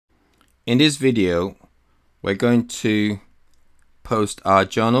In this video, we're going to post our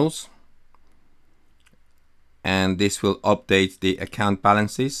journals, and this will update the account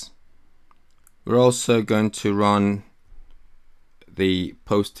balances. We're also going to run the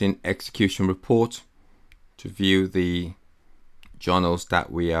posting execution report to view the journals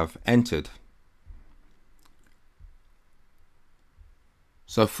that we have entered.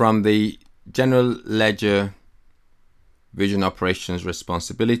 So from the general ledger vision operations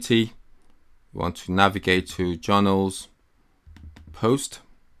responsibility, we want to navigate to journals, post,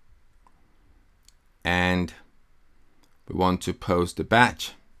 and we want to post the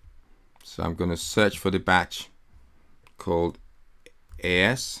batch. So I'm going to search for the batch called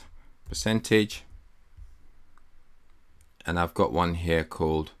AS percentage, and I've got one here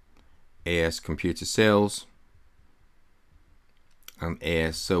called AS computer sales and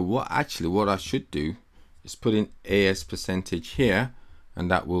AS. So what I should do is put in AS percentage here, and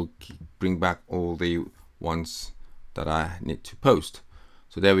that will bring back all the ones that I need to post.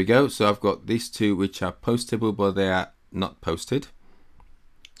 So there we go. So I've got these two which are postable, but they are not posted.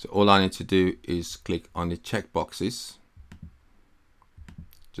 So all I need to do is click on the check boxes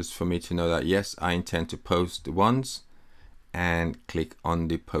just for me to know that yes, I intend to post the ones, and click on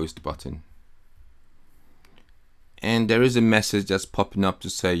the post button. And there is a message that's popping up to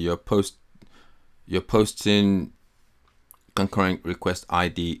say you're posting concurrent request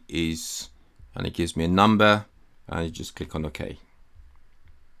ID is, and it gives me a number, and you just click on OK.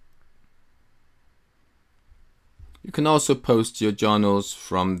 You can also post your journals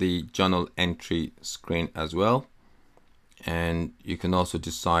from the journal entry screen as well, and you can also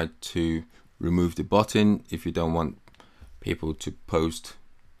decide to remove the button if you don't want people to post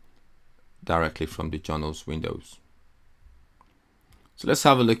directly from the journals windows. So let's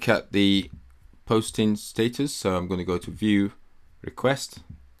have a look at the posting status. So I'm going to go to view request,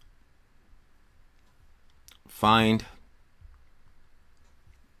 find,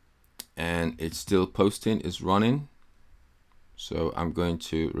 and it's still posting, is running. So I'm going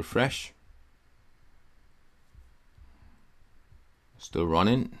to refresh, still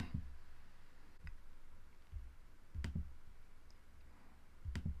running.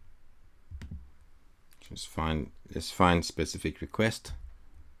 Let's find specific request,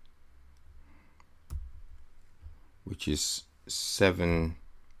 which is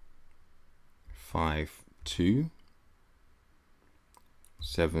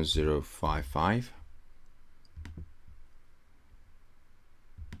 752-7055.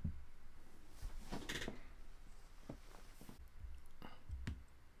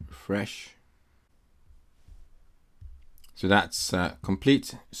 Refresh. So that's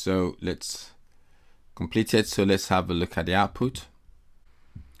complete. So let's complete it. So let's have a look at the output.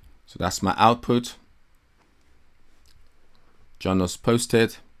 So that's my output. Journals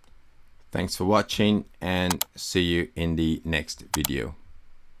posted. Thanks for watching, and see you in the next video.